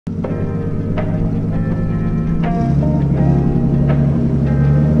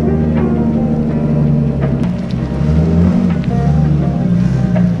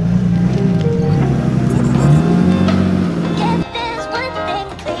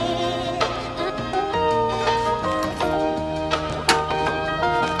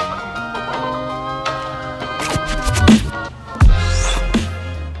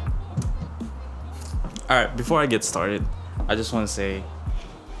before I get started, I just want to say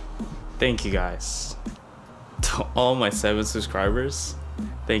thank you guys to all my 7 subscribers.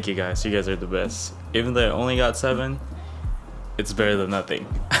 Thank you guys. You guys are the best. Even though I only got 7, it's better than nothing.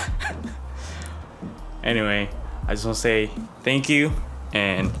 Anyway, I just want to say thank you,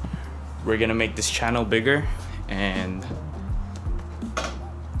 and we're gonna make this channel bigger, and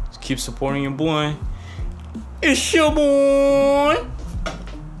just keep supporting your boy. It's your boy.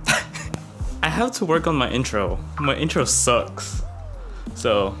 I have to work on my intro. My intro sucks.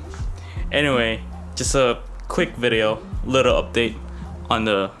 So anyway, just a quick video, little update on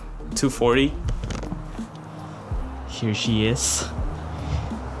the 240. Here she is.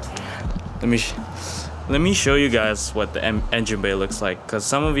 Let me show you guys what the engine bay looks like, because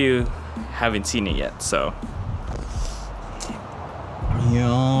some of you haven't seen it yet. So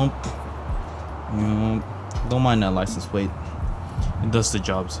yup. Don't mind that license plate, it does the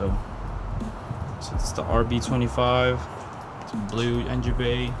job. So it's the RB25. It's a blue engine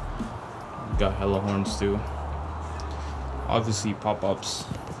bay. Got hella horns too, obviously pop-ups.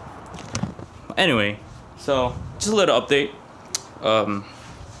 Anyway, so just a little update. I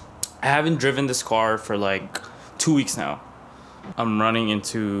haven't driven this car for like 2 weeks now. I'm running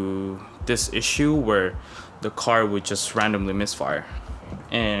into this issue where the car would just randomly misfire.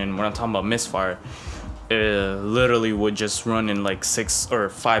 And when I'm talking about misfire, it literally would just run in like 6 or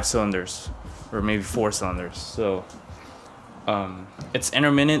 5 cylinders, or maybe 4 cylinders. So it's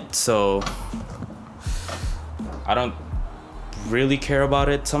intermittent, so I don't really care about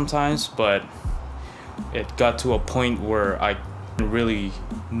it sometimes, but it got to a point where I couldn't really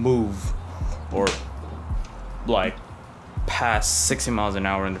move or like past 60 miles an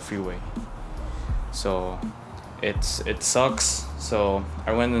hour in the freeway. So it sucks. So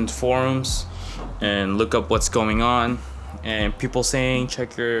I went into forums and look up what's going on, and people saying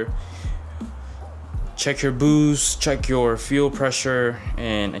check your boost, check your fuel pressure,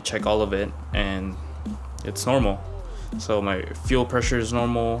 and I check all of it, and it's normal. So my fuel pressure is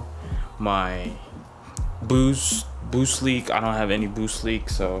normal, my boost leak, I don't have any boost leak.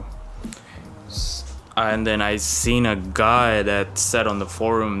 So, and then I seen a guy that said on the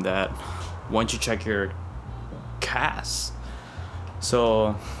forum that once you check your CAS,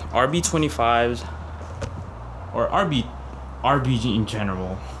 so RB25s or RB in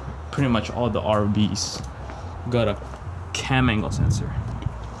general, pretty much all the RBs got a cam angle sensor.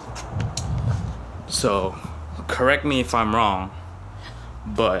 So correct me if I'm wrong,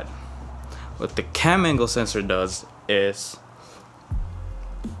 but what the cam angle sensor does is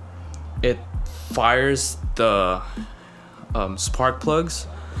it fires the spark plugs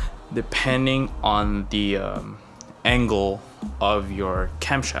depending on the angle of your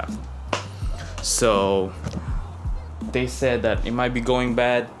camshaft. So they said that it might be going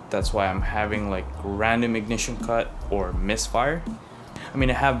bad, that's why I'm having like random ignition cut or misfire. I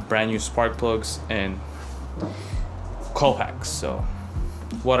mean, I have brand new spark plugs and coil packs, so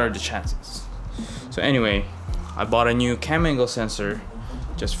what are the chances? So anyway, I bought a new cam angle sensor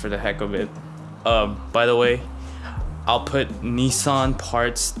just for the heck of it. By the way, I'll put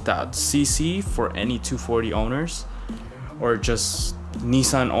nissanparts.cc for any 240 owners, or just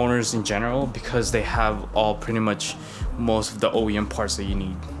Nissan owners in general, because they have all pretty much most of the OEM parts that you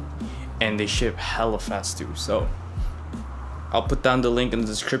need, and they ship hella fast too. So I'll put down the link in the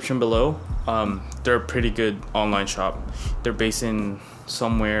description below. They're a pretty good online shop. They're based in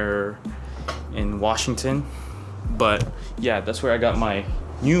somewhere in Washington, but yeah, that's where I got my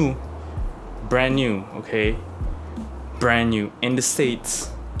brand new in the States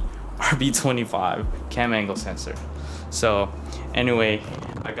RB25 cam angle sensor. So anyway,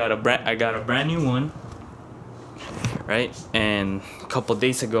 I got a brand new one, right? And a couple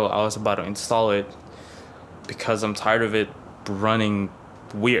days ago I was about to install it because I'm tired of it running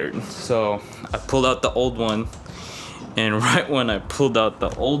weird. So I pulled out the old one, and right when I pulled out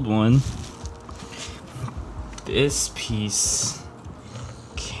the old one, this piece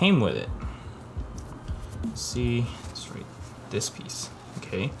came with it. See, it's right, this piece,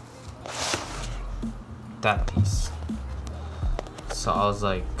 okay, that piece. So I was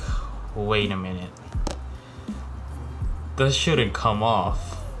like, wait a minute, this shouldn't come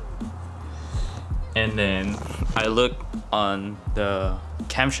off. And then I look on the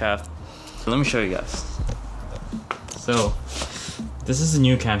camshaft. Let me show you guys. So this is a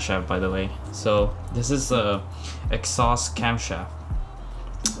new camshaft, by the way. So this is a exhaust camshaft,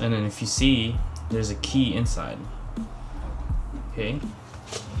 and then if you see, there's a key inside, okay?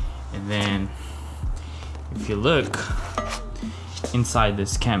 And then if you look inside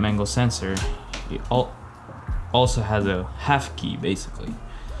this cam angle sensor, it also has a half key basically.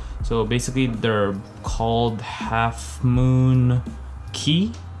 So basically they're called half moon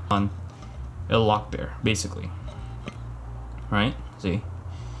key. It'll lock there basically, right? See,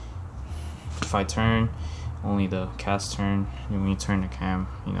 if I turn, only the cast turn, and when you turn the cam,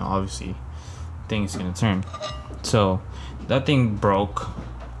 you know, obviously thing's gonna turn. So that thing broke.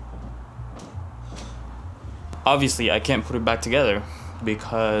 Obviously I can't put it back together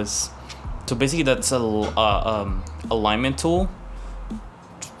because, so basically that's a alignment tool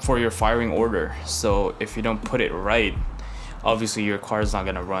for your firing order. So if you don't put it right, obviously your car is not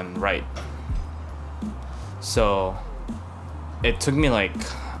gonna run right. So it took me like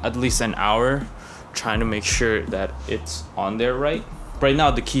at least an hour trying to make sure that it's on there right. Right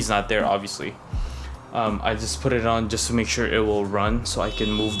now the key's not there, obviously. I just put it on just to make sure it will run so I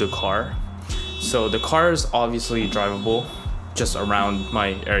can move the car. So the car is obviously drivable just around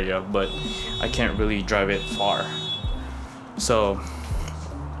my area, but I can't really drive it far. So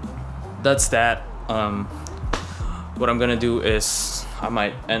that's that. What I'm gonna do is I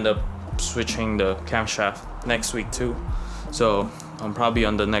might end up switching the camshaft next week too. So I'm probably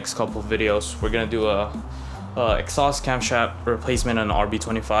on the next couple of videos. We're gonna do a exhaust camshaft replacement on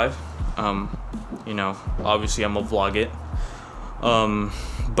RB25. You know, obviously I'm gonna vlog it.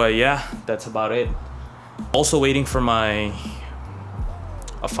 But yeah, that's about it. Also waiting for a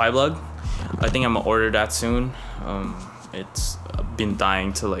 5-lug. I think I'm gonna order that soon. It's been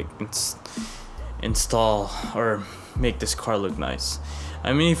dying to like install or make this car look nice.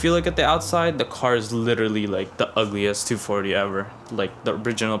 I mean, if you look at the outside, the car is literally like the ugliest 240 ever. Like the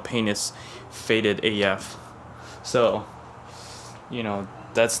original paint is faded AF. So, you know,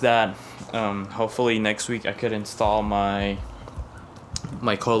 that's that. Hopefully next week I could install my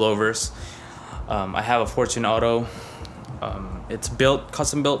coilovers. I have a Fortune Auto. It's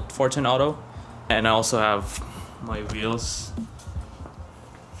custom built Fortune Auto, and I also have my wheels.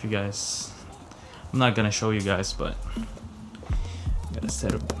 If you guys, I'm not gonna show you guys, but I got a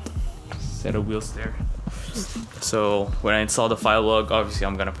set of wheels there. So when I install the 5-lug, obviously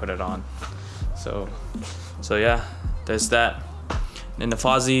I'm gonna put it on. So yeah, there's that. And the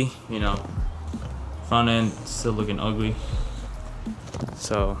Fozzy, you know, front end still looking ugly.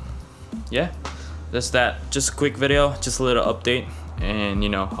 So yeah, that's that. Just a quick video, just a little update, and you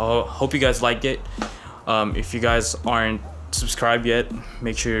know, I hope you guys liked it. If you guys aren't subscribed yet,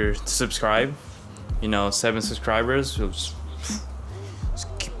 make sure to subscribe. You know, 7 subscribers. Just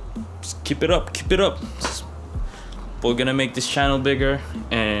keep it up, keep it up. We're gonna make this channel bigger,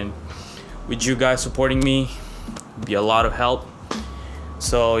 and with you guys supporting me, be a lot of help.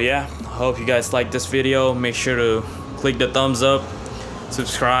 So yeah, I hope you guys like this video. Make sure to click the thumbs up,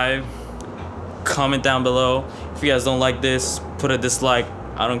 subscribe, comment down below. If you guys don't like this, put a dislike.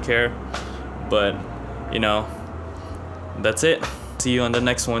 I don't care. But you know, that's it. See you on the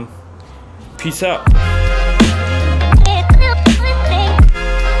next one. Peace out.